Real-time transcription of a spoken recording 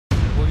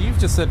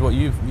just said what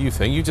you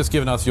think. You've just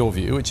given us your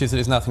view, which is that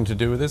it's nothing to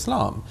do with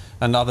Islam.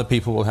 And other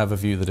people will have a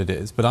view that it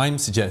is. But I'm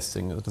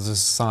suggesting that as a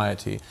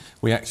society,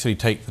 we actually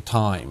take the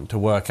time to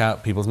work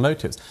out people's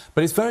motives.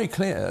 But it's very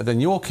clear that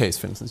in your case,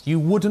 for instance, you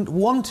wouldn't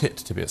want it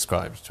to be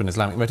ascribed to an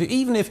Islamic motive.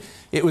 Even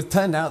if it was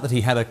turned out that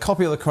he had a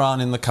copy of the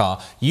Quran in the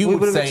car, you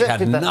would say it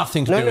had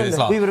nothing to do with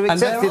Islam. We would have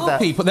accepted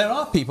that. There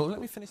are people, let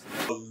me finish.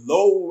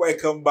 Hello,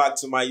 welcome back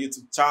to my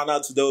YouTube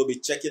channel. Today we'll be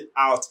checking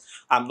out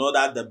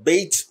another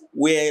debate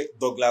where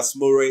Douglas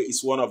Murray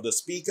is one of the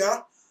speakers,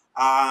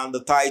 and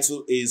the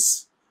title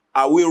is,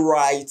 "Are we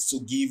right to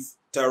give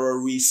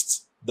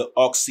terrorists the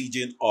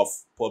oxygen of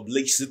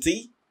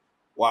publicity?"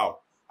 Wow,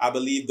 I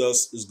believe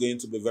this is going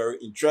to be very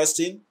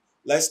interesting.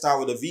 Let's start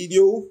with the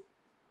video.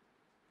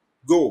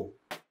 Go.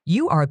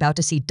 You are about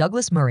to see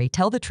Douglas Murray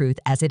tell the truth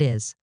as it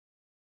is.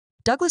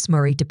 Douglas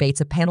Murray debates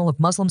a panel of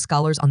Muslim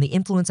scholars on the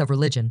influence of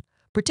religion,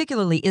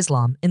 particularly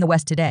Islam, in the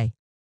West today.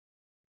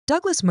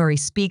 Douglas Murray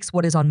speaks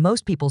what is on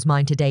most people's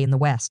mind today in the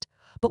West,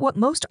 but what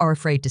most are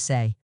afraid to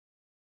say.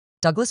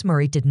 Douglas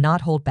Murray did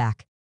not hold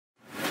back.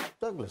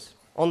 Douglas,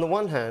 on the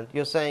one hand,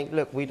 you're saying,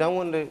 look, we don't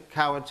want to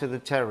cower to the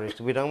terrorists,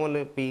 we don't want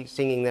to be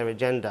singing their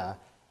agenda,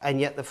 and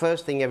yet the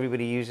first thing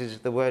everybody uses is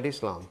the word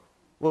Islam.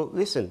 Well,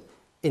 listen,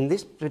 in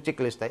this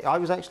particular state, I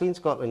was actually in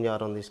Scotland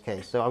Yard on this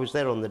case, so I was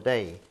there on the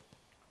day.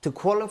 To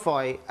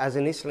qualify as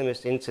an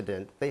Islamist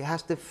incident, it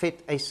has to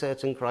fit a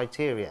certain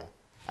criteria.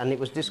 And it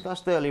was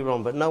discussed earlier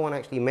on, but no one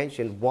actually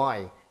mentioned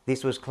why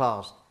this was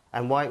classed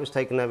and why it was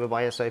taken over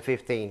by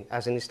SO15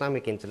 as an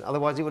Islamic incident.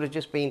 Otherwise, it would have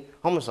just been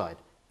homicide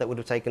that would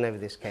have taken over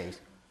this case.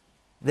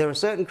 There are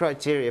certain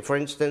criteria. For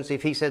instance,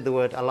 if he said the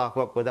word Allahu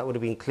Akbar, that would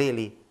have been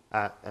clearly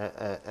an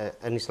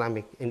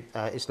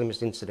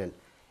Islamist incident.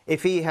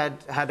 If he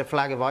had had a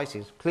flag of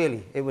ISIS,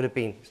 clearly it would have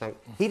been Islamic.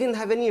 He didn't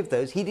have any of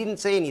those. He didn't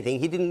say anything.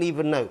 He didn't leave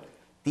a note.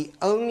 The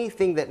only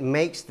thing that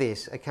makes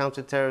this a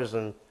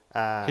counter-terrorism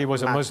he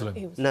was a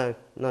Muslim. No,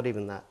 not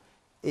even that.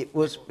 It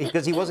was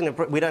because he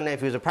wasn't we don't know if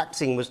he was a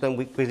practicing Muslim,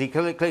 because he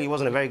clearly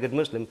wasn't a very good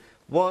Muslim.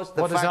 What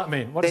does that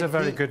mean? What does a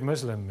very good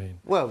Muslim mean?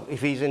 Well,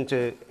 if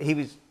he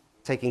was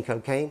taking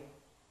cocaine,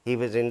 he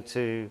was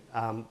into,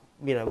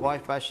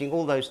 wife bashing,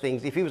 all those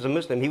things. If he was a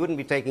Muslim, he wouldn't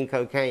be taking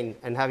cocaine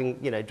and having,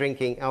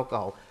 drinking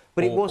alcohol.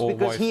 But it was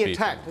because he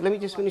attacked, let me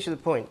just finish the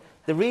point.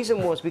 The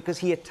reason was because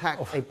he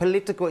attacked a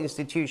political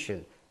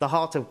institution, the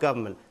heart of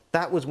government.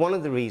 That was one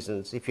of the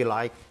reasons, if you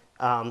like,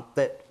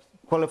 that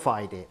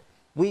qualified it.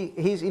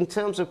 He's in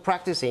terms of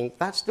practicing,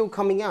 that's still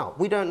coming out.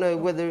 We don't know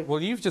whether...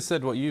 Well, you've just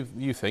said what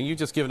you think. You've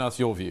just given us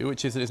your view,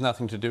 which is that it's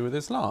nothing to do with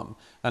Islam.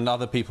 And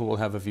other people will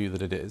have a view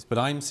that it is. But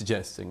I'm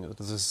suggesting that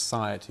as a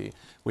society,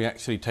 we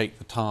actually take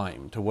the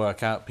time to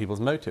work out people's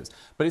motives.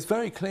 But it's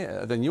very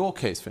clear that in your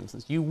case, for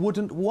instance, you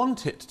wouldn't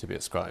want it to be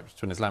ascribed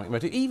to an Islamic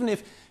motive. Even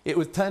if it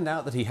was turned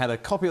out that he had a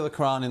copy of the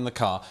Quran in the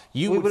car,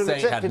 you would say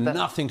it had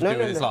nothing to do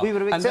with Islam. We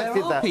would have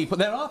accepted that.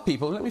 There are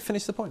people, let me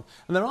finish the point,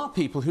 and there are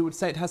people who would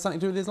say it has something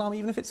to do with Islam,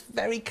 even if it's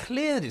very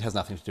clear that it has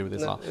nothing to do with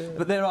Islam.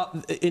 But there are,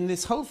 in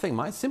this whole thing,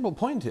 my simple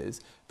point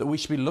is that we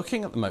should be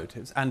looking at the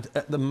motives, and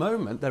at the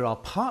moment there are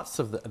parts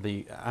of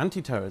the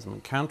anti-terrorism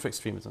and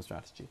counter-extremism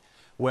strategy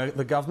where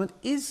the government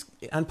is,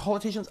 and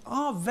politicians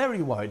are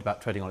very worried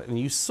about treading on it. And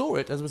you saw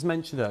it, as was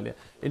mentioned earlier,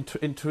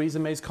 in Theresa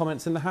May's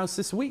comments in the House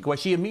this week, where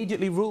she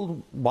immediately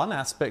ruled one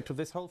aspect of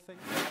this whole thing.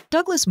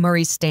 Douglas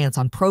Murray's stance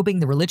on probing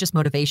the religious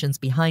motivations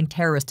behind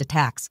terrorist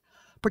attacks,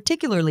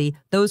 particularly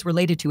those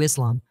related to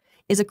Islam,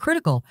 is a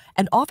critical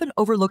and often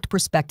overlooked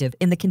perspective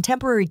in the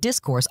contemporary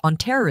discourse on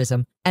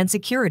terrorism and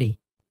security.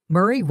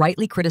 Murray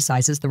rightly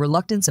criticizes the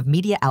reluctance of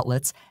media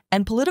outlets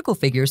and political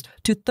figures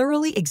to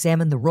thoroughly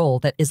examine the role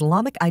that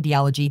Islamic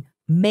ideology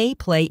may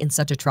play in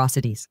such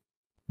atrocities.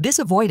 This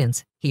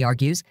avoidance, he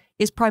argues,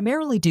 is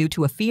primarily due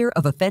to a fear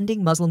of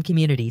offending Muslim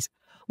communities,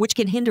 which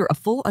can hinder a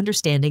full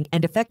understanding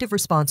and effective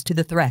response to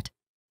the threat.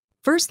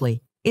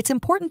 Firstly, it's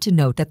important to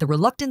note that the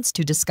reluctance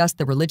to discuss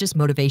the religious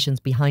motivations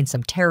behind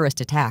some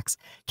terrorist attacks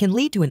can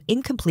lead to an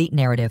incomplete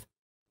narrative.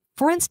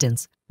 For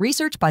instance,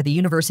 research by the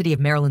University of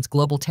Maryland's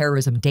Global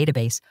Terrorism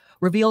Database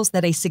reveals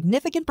that a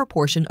significant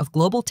proportion of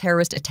global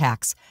terrorist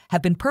attacks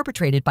have been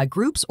perpetrated by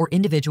groups or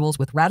individuals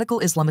with radical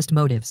Islamist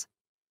motives.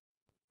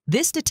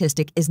 This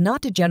statistic is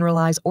not to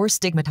generalize or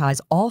stigmatize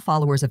all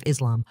followers of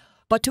Islam,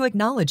 but to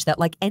acknowledge that,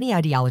 like any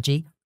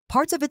ideology,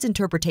 parts of its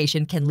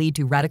interpretation can lead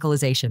to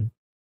radicalization.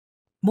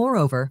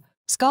 Moreover,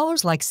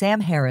 scholars like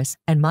Sam Harris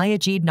and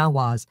Mayajid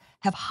Nawaz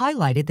have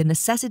highlighted the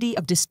necessity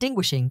of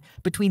distinguishing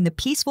between the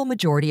peaceful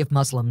majority of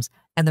Muslims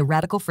and the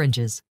radical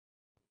fringes.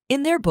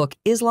 In their book,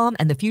 Islam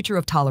and the Future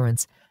of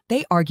Tolerance,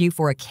 they argue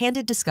for a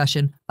candid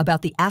discussion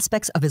about the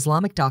aspects of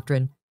Islamic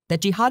doctrine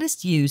that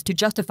jihadists use to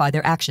justify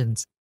their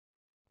actions.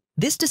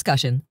 This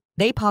discussion,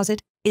 they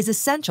posit, is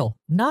essential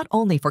not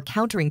only for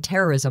countering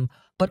terrorism,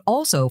 but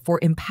also for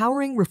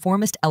empowering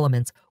reformist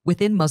elements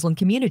within Muslim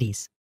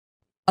communities.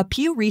 A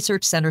Pew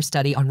Research Center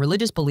study on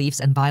religious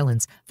beliefs and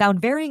violence found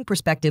varying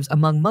perspectives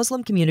among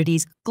Muslim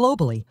communities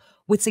globally,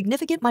 with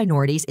significant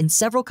minorities in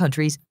several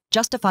countries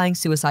justifying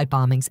suicide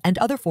bombings and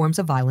other forms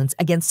of violence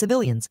against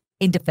civilians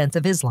in defense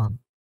of Islam.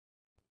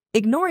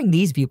 Ignoring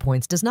these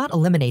viewpoints does not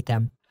eliminate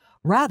them.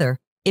 Rather,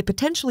 it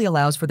potentially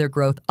allows for their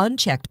growth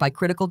unchecked by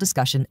critical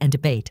discussion and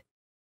debate.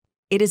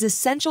 It is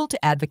essential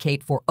to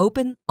advocate for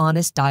open,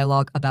 honest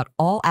dialogue about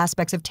all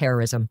aspects of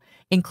terrorism,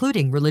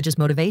 including religious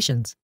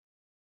motivations.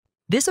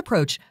 This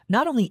approach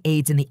not only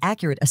aids in the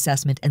accurate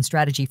assessment and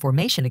strategy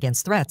formation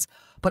against threats,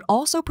 but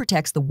also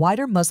protects the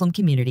wider Muslim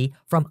community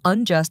from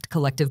unjust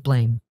collective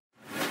blame.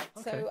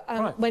 So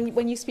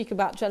when you speak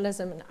about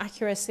journalism and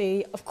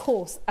accuracy, of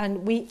course,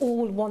 and we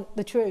all want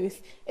the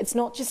truth. It's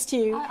not just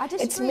you. I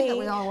disagree it's me. that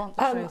we all want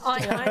the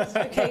truth.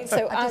 Okay,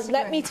 so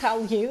let me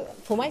tell you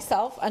for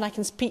myself, and I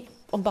can speak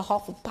on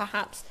behalf of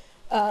perhaps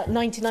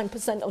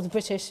 99% of the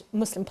British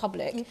Muslim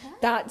public,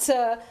 that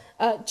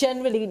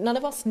generally none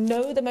of us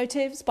know the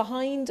motives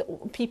behind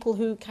people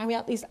who carry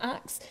out these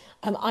acts.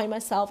 I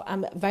myself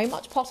am very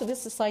much part of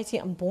this society.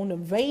 I'm born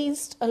and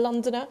raised a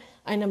Londoner.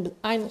 I'm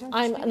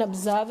an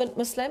observant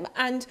Muslim,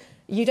 and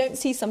you don't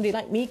see somebody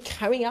like me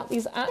carrying out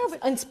these acts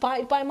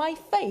inspired by my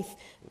faith.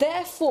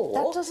 Therefore,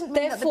 that doesn't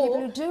mean that the people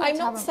who do it I'm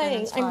not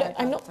saying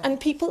I'm not, and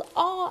people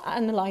are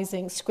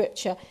analysing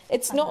scripture.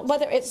 It's not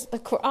whether it's the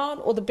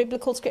Quran or the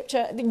biblical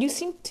scripture. You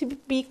seem to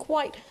be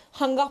quite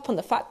hung up on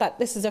the fact that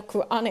this is a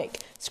Quranic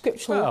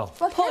scriptural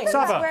point.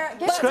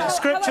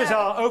 Scriptures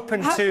are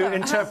open to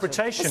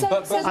interpretation,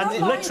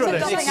 and literally.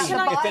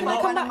 If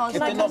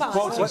they're not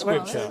quoting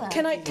scripture,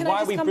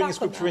 why are we bringing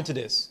scripture into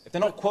this? If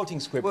they're not quoting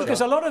scripture,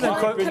 because a lot of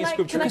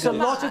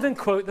them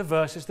quote the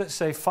verses that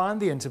say, "Find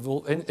the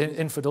infidels,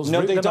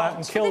 root them out,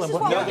 and kill them."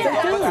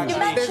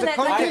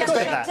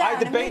 I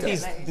debate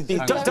these.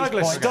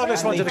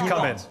 Douglas wanted to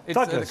come in.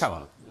 Douglas, come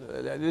on.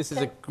 This is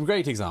a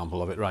great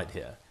example of it right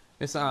here.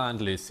 Mr.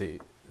 Andalusi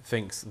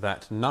thinks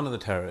that none of the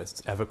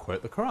terrorists ever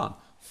quote the Quran.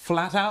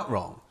 Flat out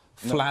wrong.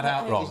 Flat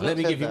out wrong. Let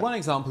me give you one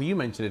example. You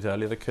mentioned it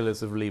earlier, the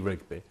killers of Lee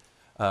Rigby.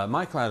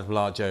 Michael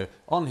Adebolajo,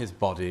 on his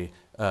body,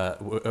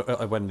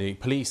 when the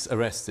police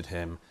arrested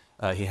him,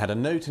 he had a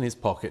note in his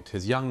pocket to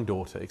his young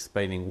daughter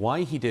explaining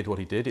why he did what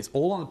he did. It's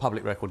all on the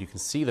public record. You can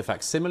see the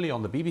facsimile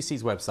on the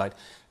BBC's website,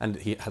 and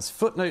he has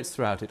footnotes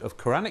throughout it of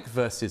Quranic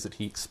verses that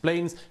he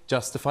explains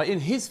justify, in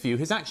his view,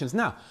 his actions.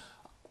 Now,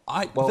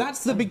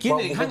 that's the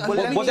beginning. Hang on,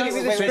 let me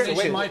just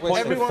finish my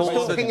point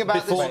before the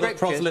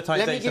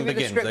proselytization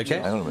begins,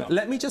 okay?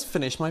 Let me just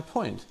finish my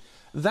point.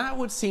 That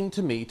would seem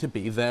to me to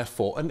be,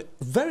 therefore, a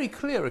very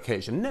clear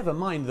occasion, never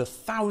mind the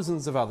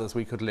thousands of others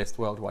we could list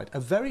worldwide, a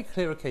very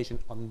clear occasion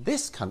on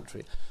this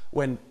country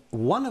when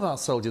one of our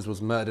soldiers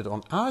was murdered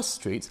on our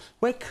streets,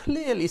 where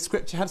clearly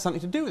Scripture had something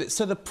to do with it.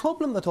 So the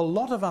problem that a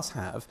lot of us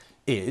have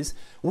is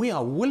we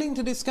are willing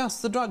to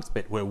discuss the drugs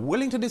bit, we're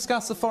willing to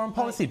discuss the foreign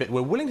policy bit,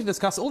 we're willing to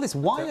discuss all this.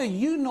 Why are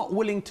you not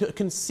willing to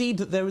concede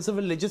that there is a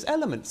religious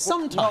element?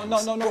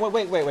 Sometimes. No,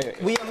 wait.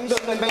 We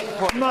understood the main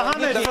point.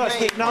 Mohammed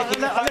first. Now,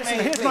 listen,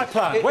 here's my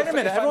plan. Wait a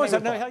minute, everyone's...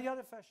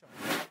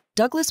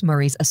 Douglas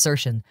Murray's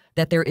assertion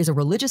that there is a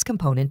religious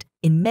component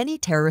in many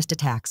terrorist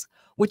attacks,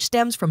 which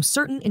stems from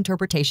certain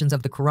interpretations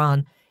of the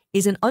Quran,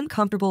 is an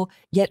uncomfortable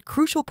yet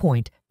crucial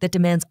point that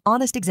demands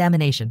honest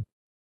examination.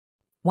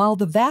 While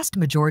the vast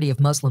majority of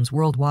Muslims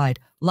worldwide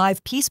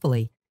live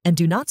peacefully and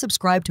do not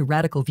subscribe to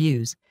radical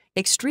views,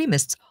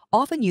 extremists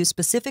often use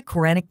specific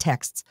Quranic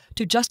texts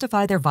to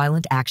justify their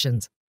violent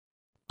actions.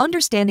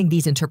 Understanding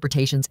these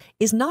interpretations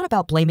is not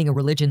about blaming a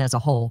religion as a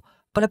whole,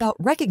 but about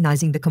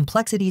recognizing the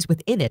complexities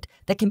within it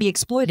that can be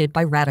exploited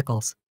by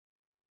radicals.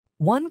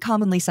 One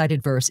commonly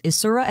cited verse is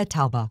Surah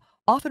At-Tawbah,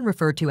 often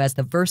referred to as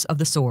the verse of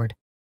the sword.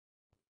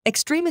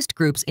 Extremist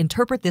groups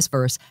interpret this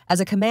verse as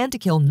a command to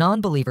kill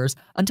non-believers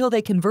until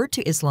they convert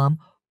to Islam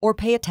or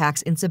pay a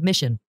tax in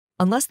submission,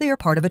 unless they are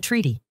part of a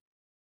treaty.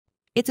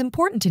 It's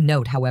important to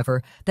note,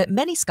 however, that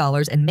many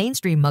scholars and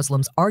mainstream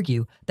Muslims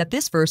argue that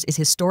this verse is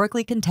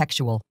historically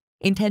contextual,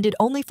 intended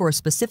only for a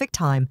specific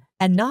time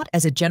and not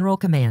as a general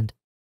command.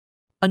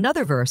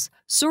 Another verse,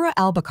 Surah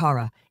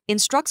Al-Baqarah,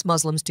 instructs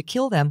Muslims to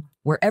kill them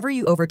wherever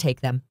you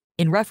overtake them,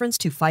 in reference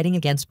to fighting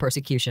against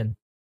persecution.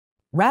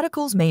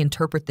 Radicals may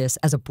interpret this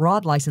as a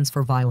broad license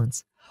for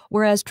violence,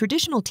 whereas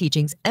traditional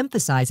teachings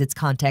emphasize its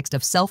context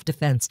of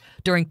self-defense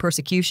during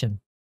persecution.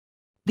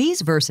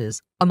 These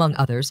verses, among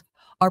others,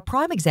 are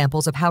prime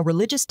examples of how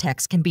religious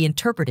texts can be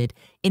interpreted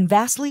in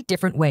vastly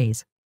different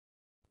ways.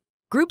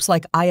 Groups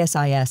like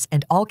ISIS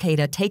and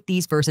Al-Qaeda take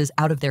these verses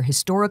out of their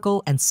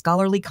historical and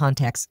scholarly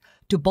contexts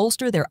to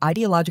bolster their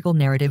ideological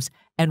narratives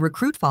and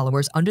recruit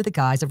followers under the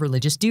guise of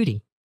religious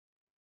duty.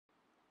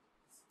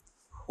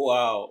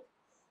 Wow,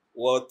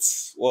 what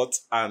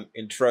an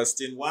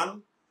interesting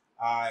one.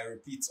 I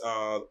repeat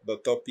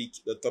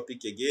the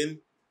topic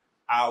again.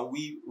 Are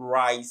we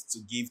right to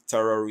give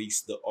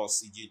terrorists the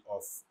oxygen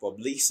of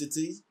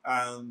publicity?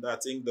 And I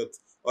think that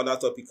other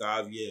topic I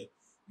have here,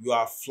 you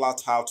are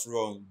flat out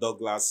wrong.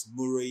 Douglas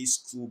Murray,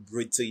 School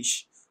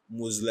British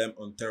Muslim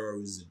on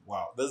Terrorism.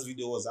 Wow, this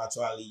video was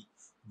actually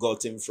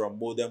gotten from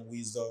Modern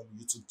Wisdom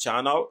YouTube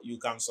channel. You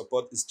can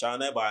support this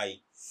channel by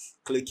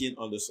clicking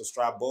on the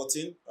subscribe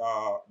button,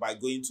 by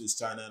going to his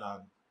channel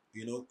and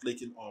you know,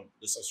 clicking on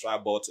the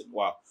subscribe button.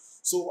 Wow.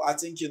 So I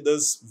think in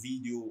this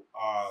video,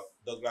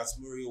 Douglas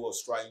Murray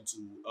was trying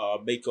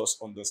to make us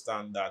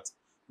understand that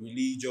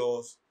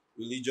religious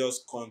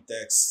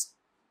contexts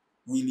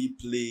really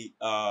play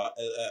a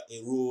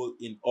role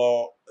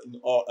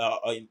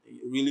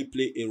really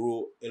play a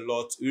role a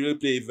lot. Really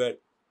play a very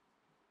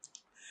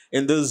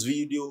In this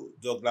video,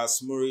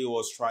 Douglas Murray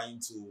was trying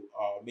to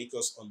make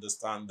us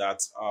understand that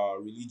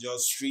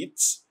religious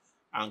streets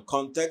and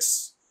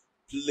context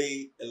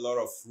play a lot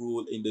of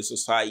role in the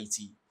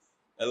society.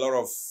 A lot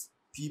of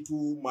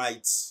people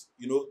might,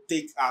 you know,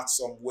 take out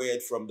some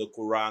word from the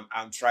Quran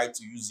and try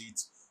to use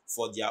it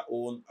for their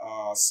own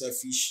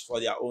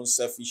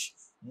selfish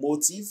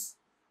motive,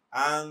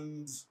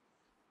 and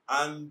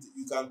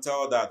you can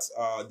tell that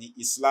the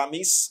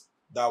Islamists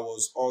that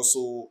was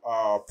also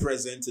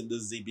present in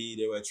this debate,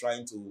 they were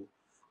trying to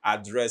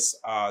address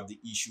the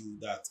issue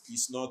that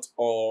it's not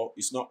all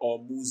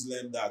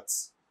Muslim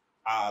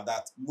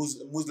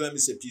Muslim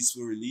is a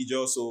peaceful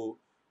religion. So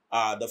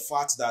the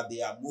fact that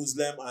they are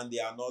Muslim and they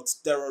are not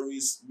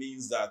terrorists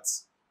means that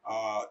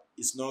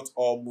it's not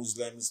all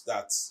Muslims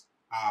that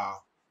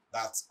are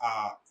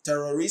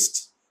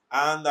terrorists.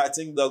 And I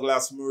think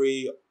Douglas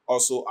Murray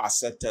also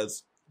accepted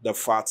the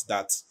fact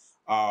that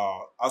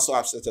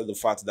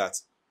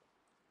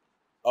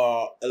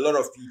a lot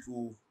of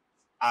people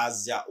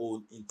has their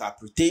own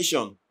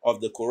interpretation of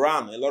the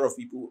Quran. A lot of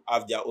people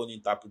have their own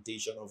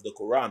interpretation of the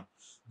Quran.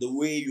 The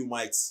way you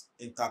might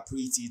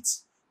interpret it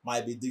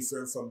might be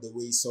different from the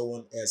way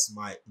someone else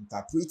might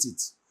interpret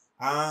it.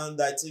 And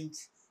I think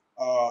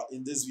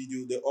in this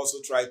video, they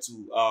also try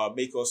to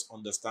make us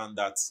understand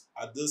that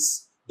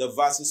the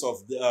verses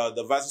of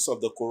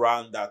the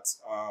Quran that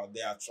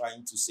they are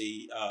trying to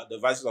say, the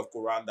verses of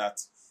Quran that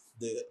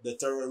the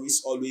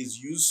terrorists always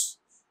use,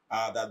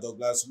 that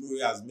Douglas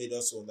Murray has made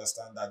us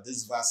understand that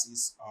these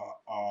verses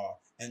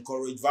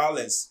encourage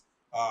violence.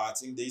 I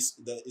think the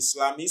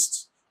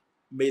Islamists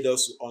made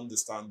us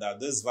understand that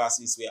these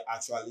verses were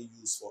actually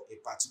used for a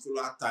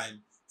particular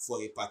time,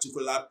 for a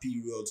particular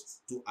period,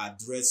 to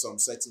address some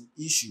certain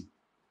issue.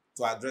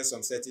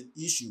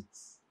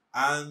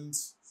 And,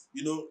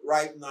 you know,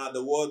 right now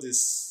the world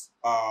is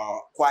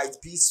quite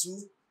peaceful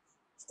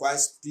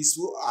as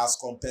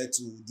compared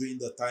to during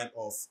the time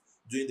of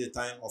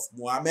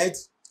Muhammad,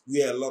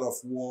 where a lot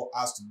of war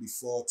has to be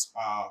fought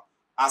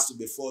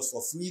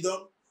for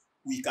freedom.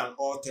 We can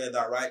all tell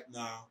that right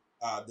now,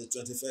 the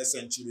 21st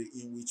century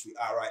in which we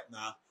are right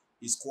now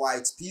is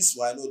quite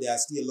peaceful. I know there are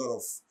still a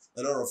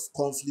lot of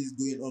conflicts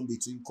going on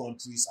between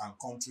countries and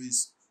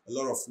countries, a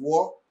lot of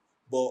war,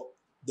 but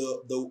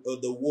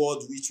the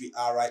world which we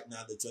are right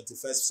now, the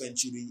 21st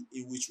century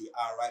in which we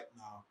are right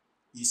now,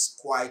 is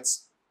quite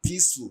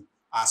peaceful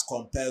as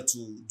compared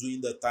to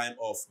during the time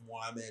of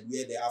Muhammad,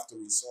 where they have to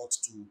resort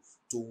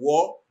to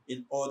war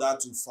in order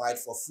to fight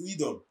for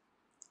freedom.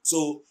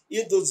 So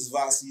if those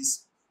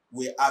verses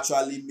were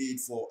actually made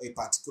for a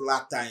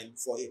particular time,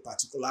 for a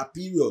particular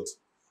period,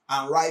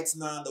 and right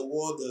now the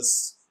world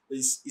is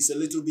a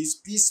little bit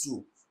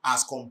peaceful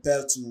as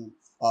compared to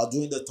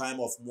during the time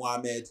of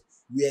Muhammad,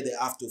 where they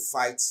have to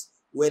fight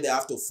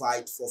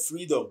for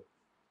freedom,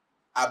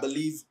 I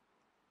believe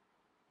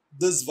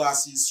these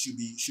verses should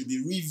be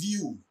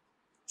reviewed.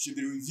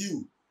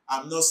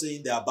 I'm not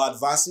saying they are bad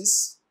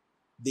verses.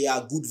 They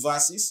are good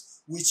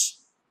verses, which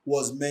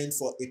was meant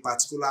for a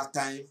particular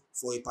time,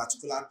 for a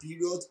particular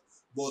period.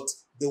 But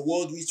the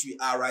world which we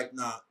are right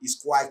now is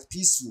quite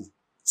peaceful.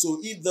 So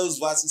if those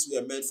verses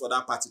were meant for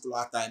that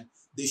particular time,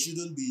 they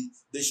shouldn't be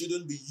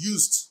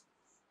used.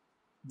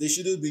 They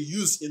shouldn't be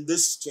used in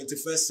this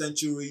 21st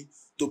century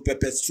to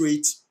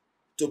perpetrate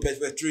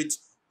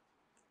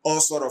all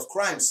sort of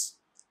crimes.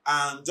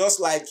 And just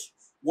like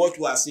what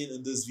we are seeing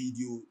in this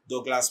video,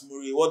 Douglas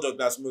Murray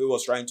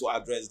was trying to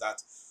address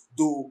that,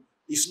 though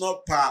it's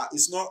not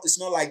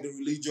like the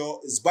religion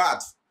is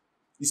bad.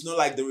 It's not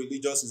like the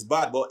religious is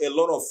bad, but a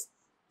lot of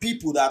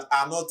people that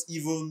are not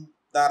even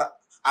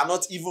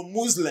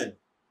Muslim,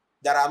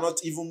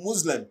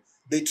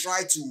 they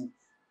try to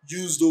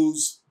use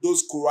those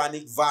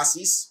Quranic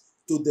verses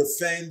to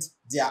defend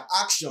their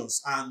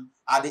actions, and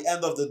at the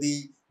end of the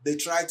day, they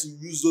try to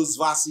use those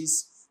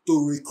verses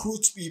to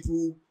recruit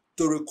people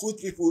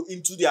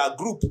into their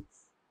group,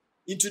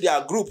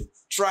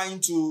 trying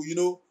to, you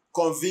know,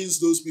 convince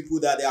those people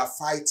that they are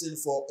fighting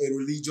for a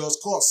religious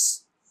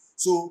cause.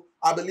 So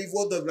I believe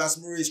what Douglas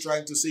Murray is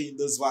trying to say in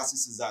those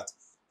verses is that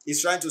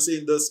he's trying to say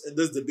in this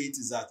debate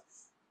is that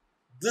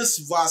these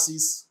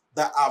verses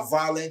that are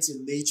violent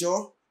in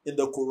nature in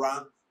the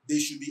Quran, they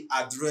should be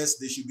addressed,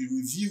 they should be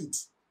reviewed.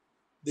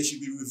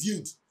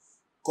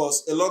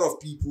 Because a lot of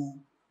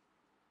people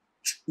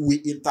will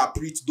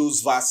interpret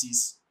those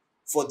verses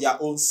for their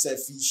own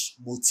selfish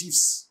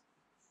motives.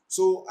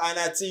 So, and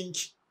I think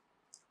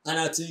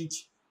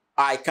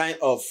I kind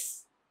of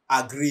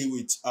agree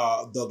with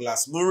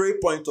Douglas Murray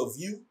point of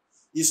view.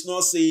 It's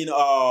not saying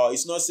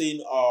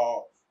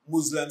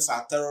Muslims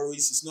are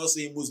terrorists. It's not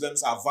saying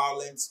Muslims are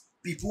violent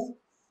people.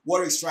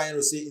 What he's trying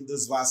to say in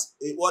this verse,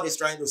 what he's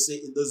trying to say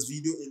in this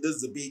video, in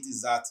this debate,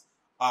 is that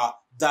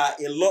there are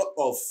a lot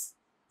of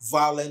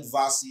violent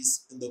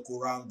verses in the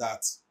Quran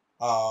that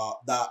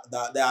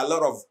there are a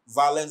lot of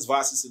violent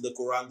verses in the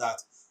Quran that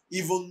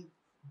even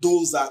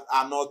those that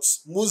are not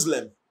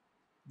Muslim,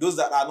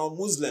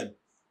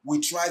 we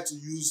try to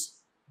use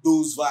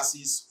those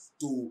verses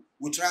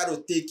we try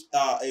to take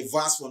a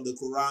verse from the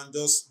Quran,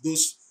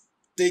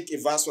 take a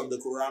verse from the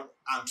Quran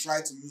and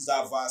try to use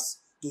that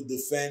verse to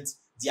defend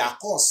their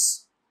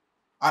cause.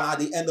 And at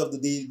the end of the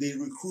day, they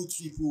recruit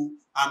people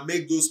and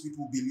make those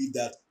people believe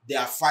that they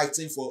are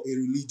fighting for a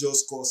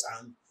religious cause,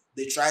 and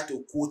they try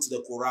to quote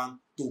the Quran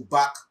to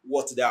back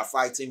what they are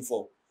fighting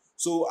for.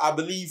 So I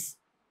believe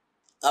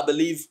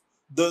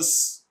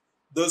this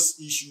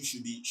issue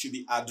should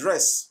be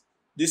addressed.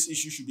 This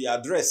issue should be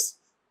addressed.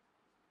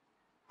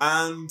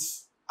 And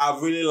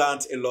I've really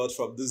learned a lot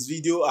from this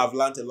video. I've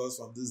learned a lot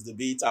from this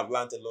debate. I've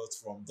learned a lot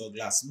from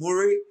Douglas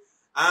Murray.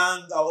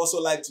 And I also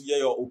like to hear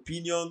your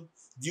opinion.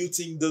 Do you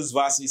think those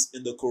verses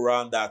in the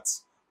Quran that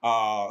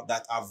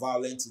are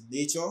violent in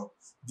nature,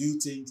 do you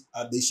think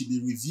they should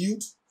be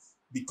reviewed?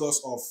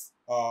 Because of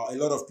a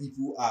lot of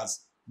people has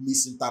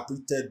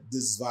misinterpreted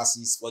these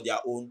verses for their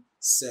own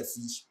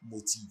selfish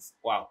motive.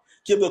 Wow.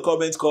 Keep the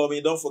comments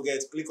coming. Don't forget,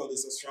 click on the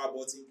subscribe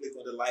button, click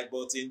on the like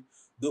button.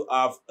 Do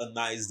have a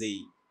nice day.